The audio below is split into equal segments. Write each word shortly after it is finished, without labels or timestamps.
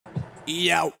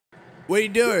Yo, what are you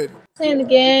doing? Playing the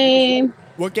game.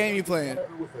 What game are you playing?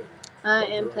 I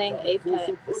am playing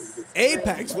Apex.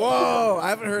 Apex? Whoa, I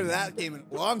haven't heard of that game in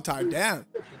a long time. Damn.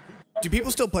 Do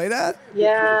people still play that?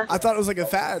 Yeah. I thought it was like a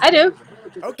fad. I do.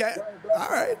 Okay. All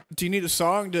right. Do you need a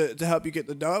song to help you get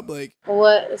the dub? Like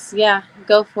what? Yeah,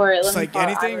 go for it. Just like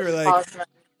anything or like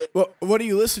what do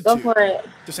you listen to? Go for it.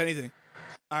 Just anything.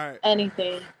 All right.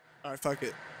 Anything. All right, fuck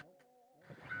it.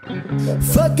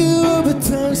 Fuck you over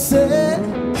time, say.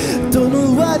 Don't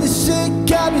know why this shit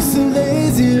got me so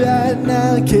lazy right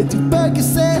now. Can't do bucket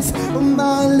sense on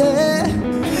my leg.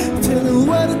 Tell me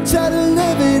what I try to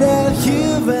live it out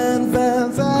here and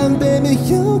fine, baby,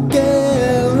 you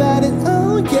get right it,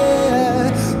 oh yeah.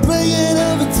 Bring it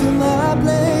over to my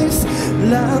place.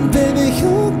 Like, baby,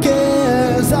 who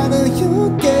cares? I mean,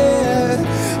 you care.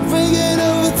 Bring it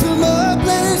over to my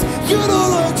place. You know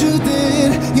what you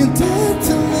did. You did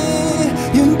to me.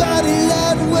 Your body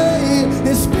that way.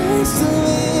 It speaks to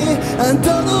me. I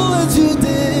don't know what you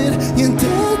did. You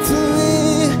did to me.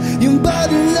 Your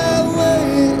body that way.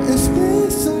 It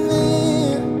speaks to me.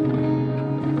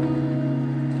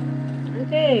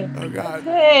 Okay. Oh God.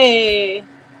 Hey.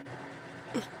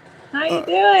 How you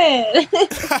doing?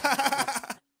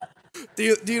 do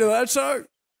you know that song?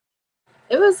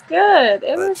 It was good.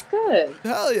 It was good.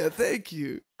 Hell yeah, thank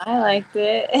you. I liked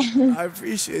it. I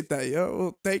appreciate that, yo.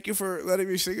 Well, thank you for letting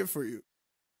me sing it for you.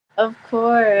 Of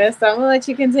course. I'm gonna let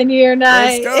you continue your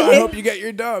night. Let's go. I hope you get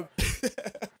your dub.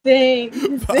 Thanks.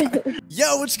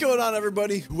 Yo, what's going on,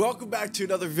 everybody? Welcome back to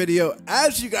another video.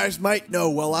 As you guys might know,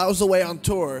 while I was away on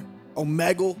tour,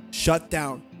 OMEGLE shut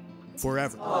down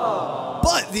forever. Aww.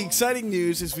 But the exciting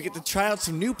news is we get to try out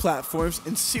some new platforms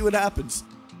and see what happens.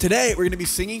 Today, we're going to be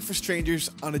singing for strangers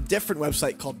on a different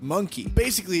website called Monkey.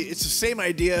 Basically, it's the same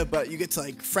idea, but you get to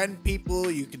like friend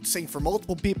people. You can sing for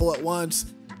multiple people at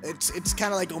once. It's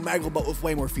kind of like OMEGLE, but with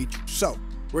way more features. So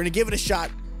we're going to give it a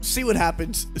shot, see what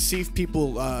happens, see if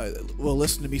people will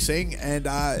listen to me sing, and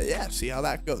yeah, see how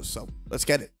that goes. So let's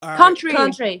get it. All right.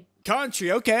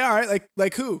 Country. Okay, all right.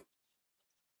 Like who?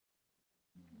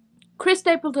 Chris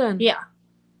Stapleton. Yeah.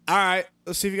 All right.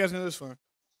 Let's see if you guys know this one.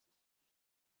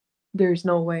 There's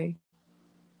no way.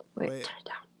 Wait, Wait. turn it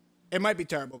down. It might be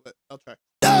terrible, but I'll try.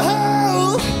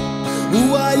 Oh,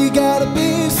 why you gotta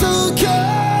be so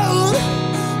cold?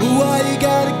 Why you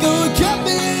gotta go cut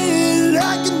me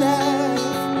like a knife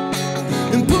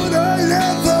and put a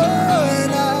leather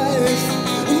knife?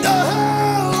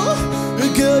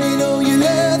 No, girl, you know you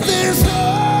let this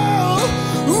hole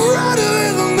right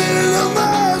in the middle of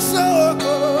my soul.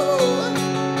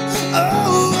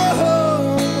 Oh,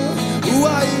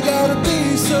 why you gotta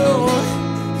be so?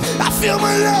 I feel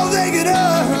my love taking up,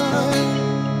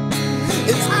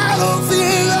 and I don't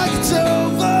feel like it's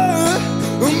over.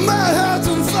 My heart's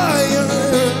on fire.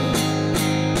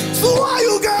 So why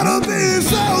you gotta be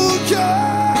so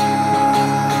cold?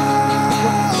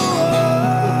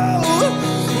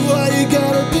 Why you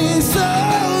gotta be so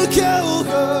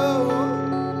cold?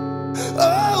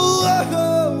 Oh,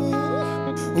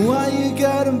 why you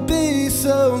gotta be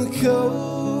so cold?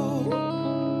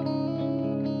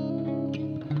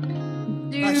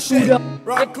 Shit.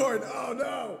 Wrong chord. Oh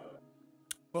no.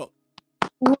 Well,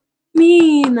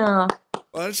 Mean.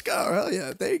 let's go. Hell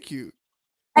yeah. Thank you.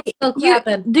 Hey,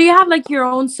 do you have like your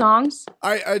own songs?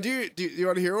 I do. Do you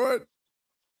want to hear one?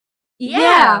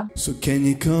 Yeah. So can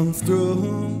you come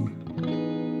through?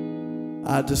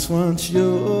 I just want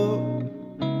you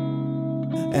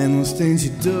and those things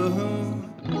you do.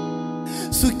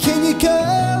 So can you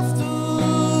come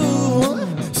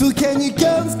through? So can you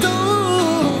come through?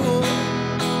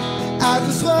 I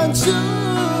just want you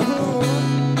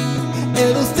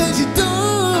and those things you do.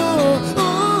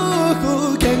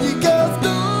 Can you come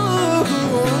through?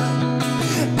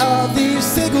 All these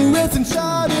cigarettes and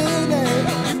Chardonnay.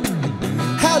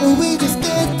 How do we just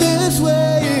get this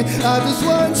way? I just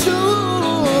want you.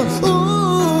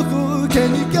 Ooh,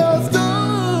 can you go through?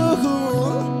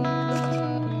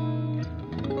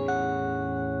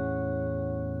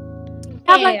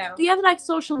 Do you have like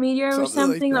social media or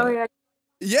something? Like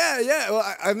yeah. Well,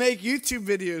 I make YouTube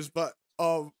videos, but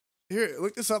here,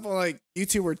 look this up on like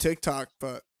YouTube or TikTok.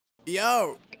 But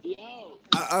yo,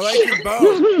 I like your bow.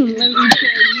 Let me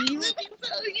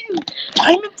tell you.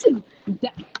 Diamond too.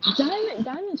 Diamond's fine.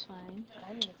 Diamond is fine.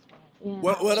 Yeah.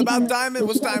 What about Diamond?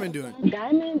 What's Diamond doing?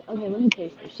 Diamond, okay, let me tell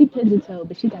you something. She pivotal,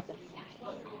 but she got the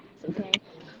fat, okay?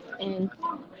 And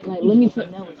like, let me tell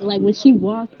you, like when she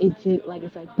walk, it's just like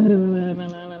it's like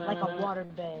a water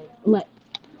bed. Like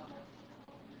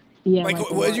Yeah, Like, a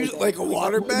what you water like a bed.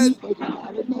 water bed?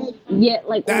 Yeah,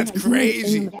 like That's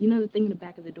crazy. You know the thing in the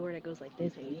back of the door that goes like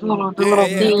this? Yeah,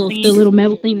 The little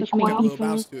metal thing that you make got a feet little from?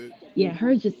 bounce to it. Yeah,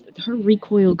 her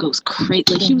recoil goes crazy.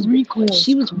 Like she was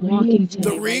walking to The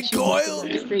me, right? She was walking recoil?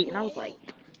 down the street, and I was like,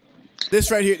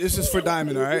 This right here, this is for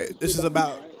Diamond, all right? This is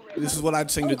what I'd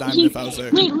sing to Diamond if I was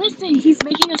there. Wait, listen, he's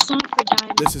making a song for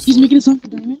Diamond. This is He's making a song for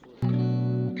Diamond.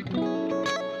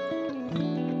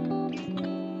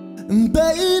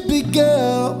 Baby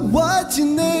girl, what's your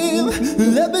name?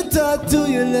 Let me talk to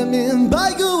you, let me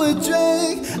buy you a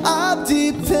drink. I'm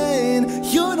deep pain,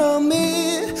 you know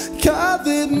me.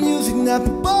 Covered music, not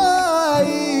the boy.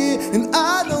 And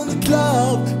I know the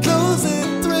club closes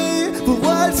at 3. But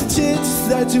what's the chances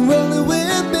that you're rolling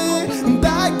with me? And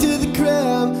back to the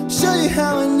crib, show you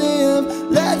how I live.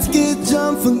 Let's get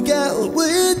jumped and get what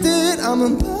we did. I'ma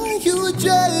buy you a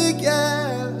drink,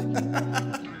 yeah.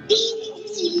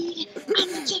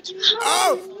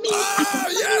 Oh,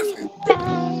 yes!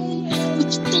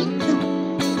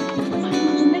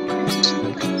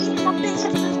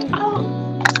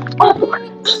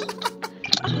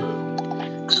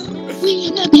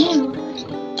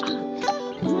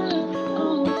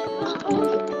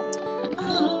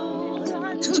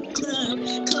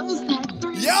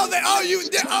 Yo,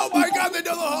 oh my God, they know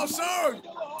the whole song.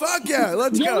 Fuck yeah,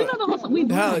 let's go. We know the whole song.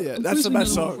 Hell yeah, that's the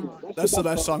best song. That's the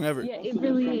best song ever. Yeah, it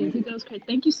really is. It goes crazy.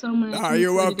 Thank you so much. All right,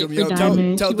 you're welcome. Yo,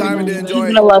 tell Diamond to enjoy.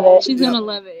 She's gonna love it. She's gonna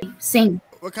love it. Sing.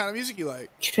 What kind of music you like?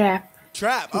 Trap.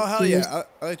 Trap. Oh hell yeah,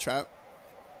 I like trap.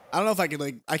 I don't know if I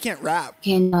can I can't rap.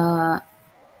 Can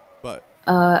But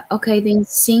okay, then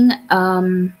sing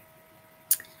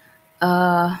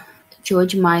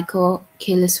George Michael,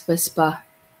 Careless Whisper.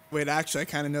 wait, actually, I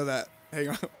kind of know that. Hang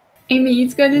on.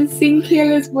 Amy's gonna sing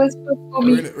Careless Whisper for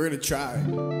me. We're gonna try.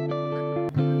 I'm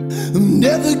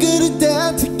never gonna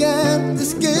dance again.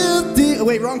 This guilty. Oh,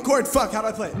 wait, wrong chord. Fuck. How do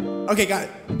I play it? Okay, got it.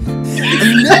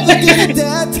 I'm never gonna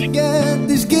dance again.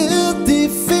 This guilty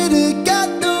feeling got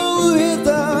no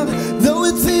rhythm. Though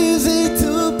it's easy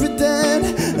to pretend,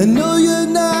 I know you're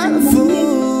not a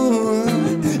fool.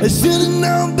 I should've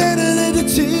known better than to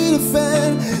cheat a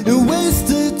fan and waste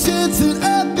a chance that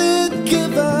I've been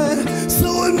given. So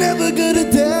I'm never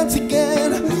gonna dance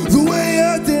again the way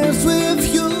I dance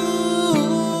with you.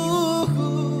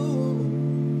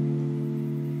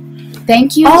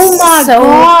 Thank you Oh my so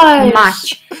gosh.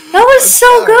 much. That was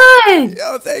so good.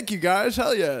 Yo, thank you guys.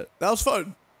 Hell yeah, that was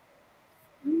fun.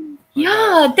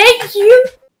 Yeah, thank you.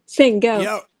 Sing, go.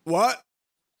 Yo, what?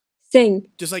 Sing.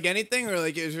 Just like anything, or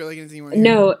like is there like anything you want?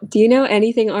 No. Do you know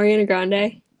anything Ariana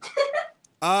Grande?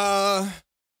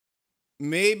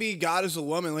 Maybe God is a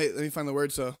woman. Wait, let me find the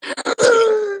words though.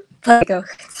 Go.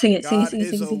 Sing it. Sing it. God Sing it. is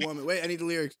Sing a it. Sing it. woman. Wait, I need the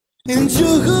lyrics. And you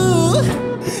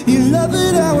love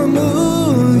it how I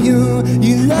move you.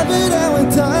 You love it how I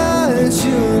touch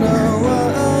you. Know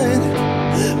what?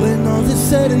 When all is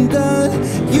said and done,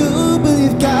 you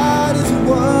believe God is a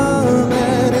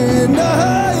woman. And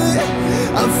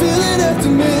I'm feeling after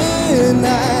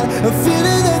midnight. I'm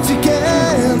feeling that you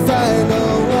can't find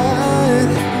no one.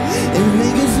 And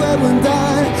niggas let one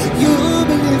die. You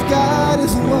believe God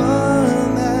is a woman.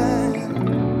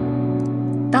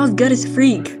 That was good as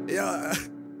freak. Yeah,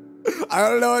 I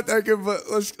don't know what that could, but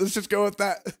let's just go with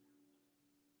that.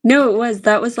 No, it was.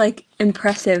 That was like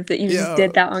impressive that you Yo. just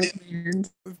did that on command.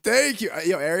 Thank you.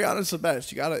 Yo, Ariana's the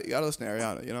best. You gotta listen to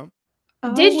Ariana. You know.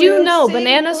 Did you know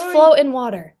bananas float in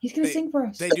water? He's gonna sing for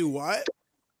us. They do what?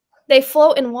 They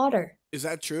float in water. Is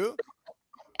that true?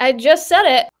 I just said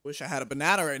it. Wish I had a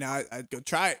banana right now. I'd go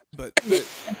try it, but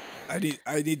I need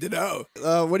to know.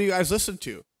 What do you guys listen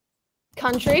to?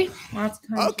 Country. That's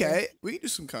country. Okay, we can do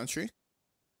some country.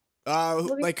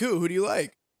 Like who? Who do you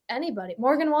like? Anybody.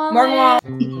 Morgan Wallen. Morgan Wallen.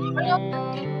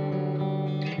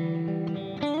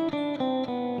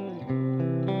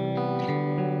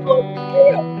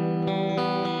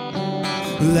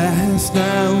 Last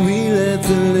night we let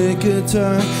the liquor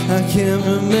turn. I can't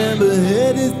remember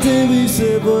anything we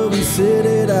said, but we said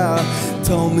it out.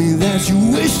 Told me that you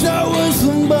wished I was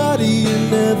somebody you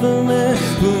never met.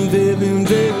 But baby,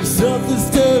 something's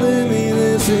telling me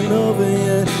this ain't over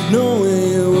yet. No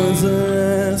way it was the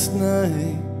last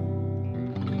night.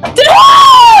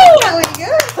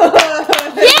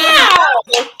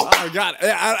 Oh God,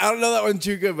 I don't know that one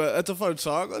too good, but that's a fun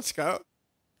song. Let's go.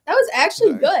 That was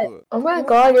actually good. Oh my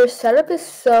god, your setup is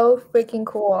so freaking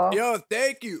cool. Yo,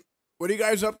 thank you. What are you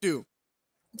guys up to?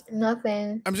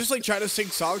 Nothing. I'm just like trying to sing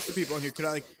songs for people in here. Could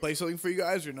I like play something for you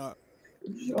guys or not?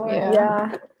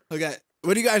 Yeah. Okay.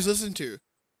 What do you guys listen to?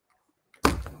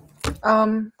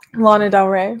 Lana Del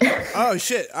Rey. Oh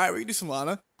shit! All right, we can do some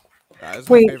Lana. That's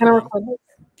my Wait, favorite can I one. record this?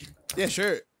 Yeah,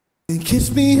 sure. And kiss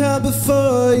me hard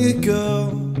before you go.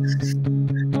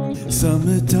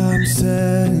 Summertime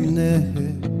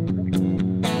sadness.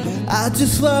 I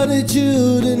just wanted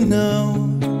you to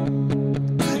know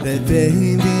that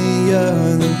baby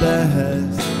you're the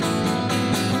best.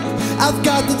 I've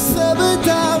got the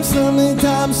summertime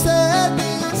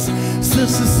sadness.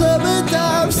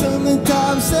 Summertime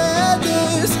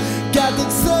sadness. Got the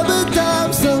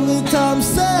summertime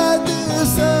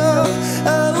sadness.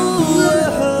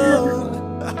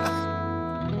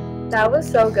 That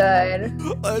was so good.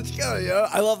 Let's go, yo.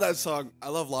 I love that song. I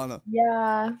love Lana.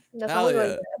 Yeah. That Hell was yeah.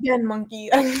 really good. Again, monkey.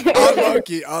 I'm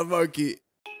monkey.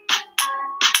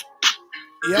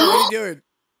 Yeah, what are you doing?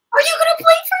 Are you gonna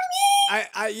play for me?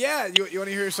 Yeah. You want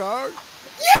to hear a song?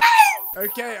 Yes!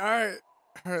 Okay, all right.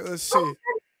 All right, let's see. So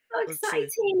Let's see.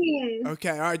 exciting. Okay,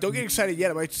 all right. Don't get excited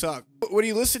yet. It might suck. What do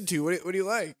you listen to? What do you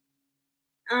like?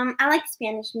 I like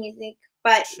Spanish music,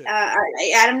 but Shit.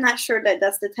 I'm not sure that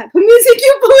that's the type of music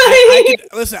you play.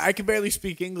 Listen, I can barely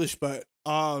speak English, but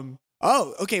oh,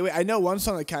 okay. Wait, I know one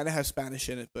song that kind of has Spanish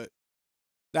in it, but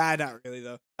not really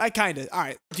though. I kind of. All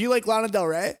right. Do you like Lana Del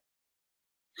Rey?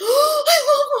 I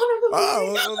love Lana Del Rey.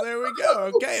 Oh, well, there we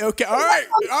go. Okay. All right.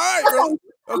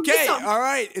 Okay. All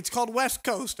right. It's called West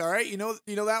Coast. All right. You know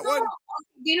that one?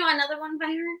 Do you know another one by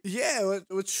her? Yeah.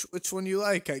 Which one you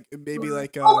like? Maybe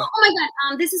like. Oh my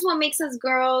God. This is what makes us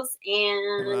girls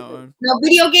and that one. no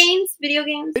video games. Video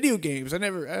games. I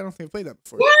don't think I played that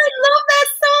before. Yeah, I love that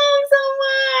song so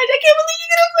much. I can't believe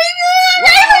you're gonna play that.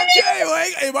 Well, okay,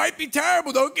 wait, it might be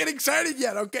terrible. Don't get excited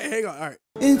yet. Okay, hang on. All right.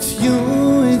 It's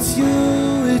you, it's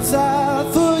all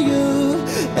for you.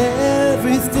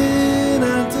 Everything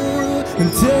I do and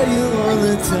tell you all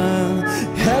the time.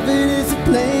 Heaven is a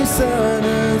place on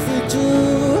earth with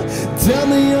you. Tell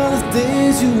me all the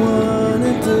things you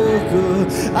wanna do.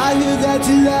 I hear that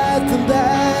you like them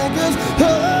back. 'Cause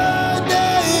whole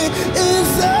day is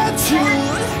the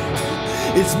truth.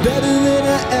 It's better than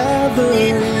I ever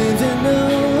even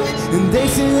knew. And they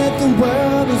say that the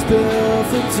world was built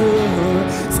for two.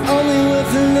 It's only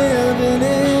worth living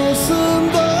if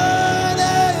somebody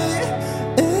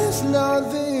is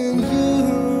loving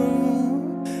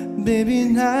you. Baby,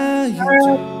 now you do.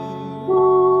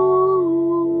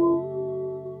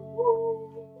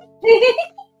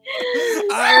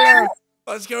 I don't know.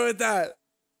 Let's go with that.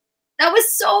 That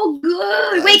was so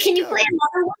good. Wait, can you play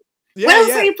another one? Yeah, what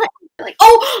else are you playing? Like,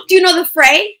 oh, do you know The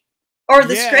Fray? Or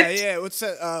the script? Yeah. What's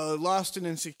that? Lost and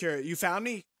Insecure. You Found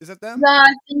Me? Is that them?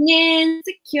 Lost and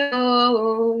insecure.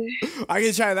 I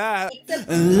can try that.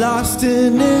 Lost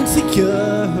and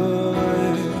insecure.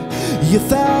 You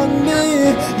found me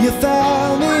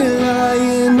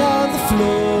lying on the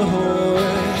floor.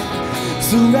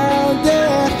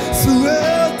 Surrounded,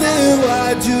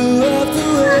 why'd you have to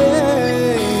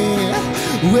wait?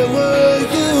 Where were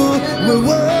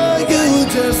you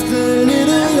just a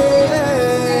little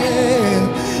late?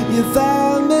 You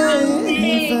found me.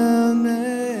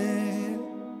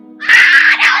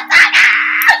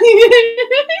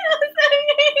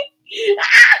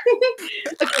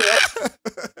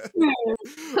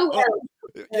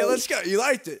 Yeah, let's go. You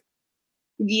liked it?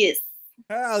 Yes.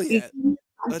 Hell yeah.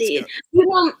 Let's go. You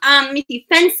know, Missy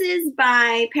Fences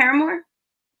by Paramore?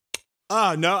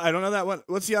 Ah, Oh, no, I don't know that one.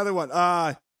 What's the other one?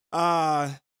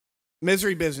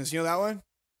 Misery Business. You know that one?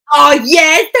 Oh,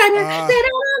 yes.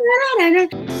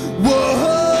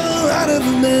 Whoa, I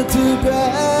never meant to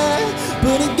brag,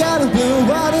 but I gotta be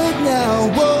watered now.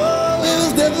 Whoa, it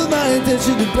was never my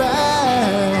intention to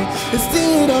brag. It's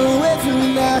still on the way through the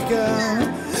knockout.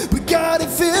 But God, it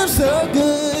feels so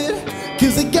good,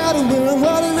 'cause I gotta wear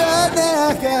water right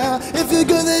now. If you're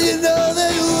good, then you know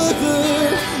that you look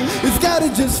good. It's gotta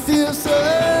just feel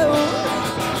so,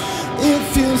 it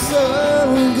feels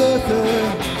so good.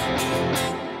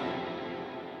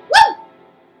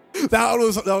 That one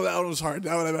was hard.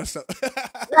 That one I messed up.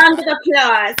 Round of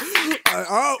applause.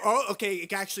 Okay.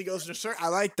 It actually goes in a circle. I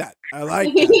like that.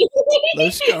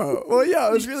 Let's go. Well, yeah,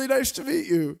 it was really nice to meet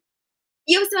you.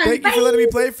 You too. Thank you for letting me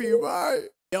play for you. Bye.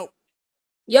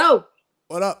 Yo.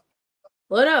 What up?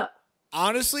 What up?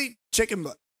 Honestly, chicken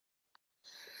butt.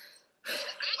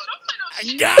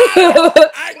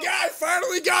 I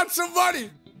finally got some money.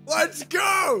 Let's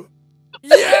go.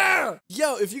 Yeah!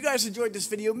 Yo, if you guys enjoyed this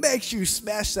video, make sure you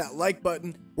smash that like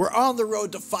button. We're on the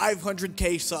road to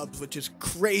 500K subs, which is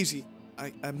crazy.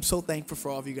 I'm so thankful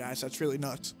for all of you guys. That's really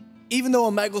nuts. Even though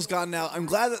OMEGLE's gone now, I'm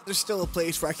glad that there's still a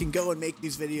place where I can go and make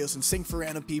these videos and sing for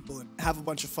random people and have a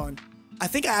bunch of fun. I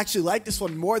think I actually like this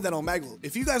one more than OMEGLE.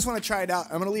 If you guys want to try it out,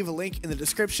 I'm going to leave a link in the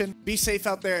description. Be safe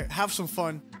out there, have some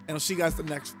fun, and I'll see you guys in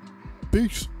the next one.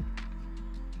 Peace.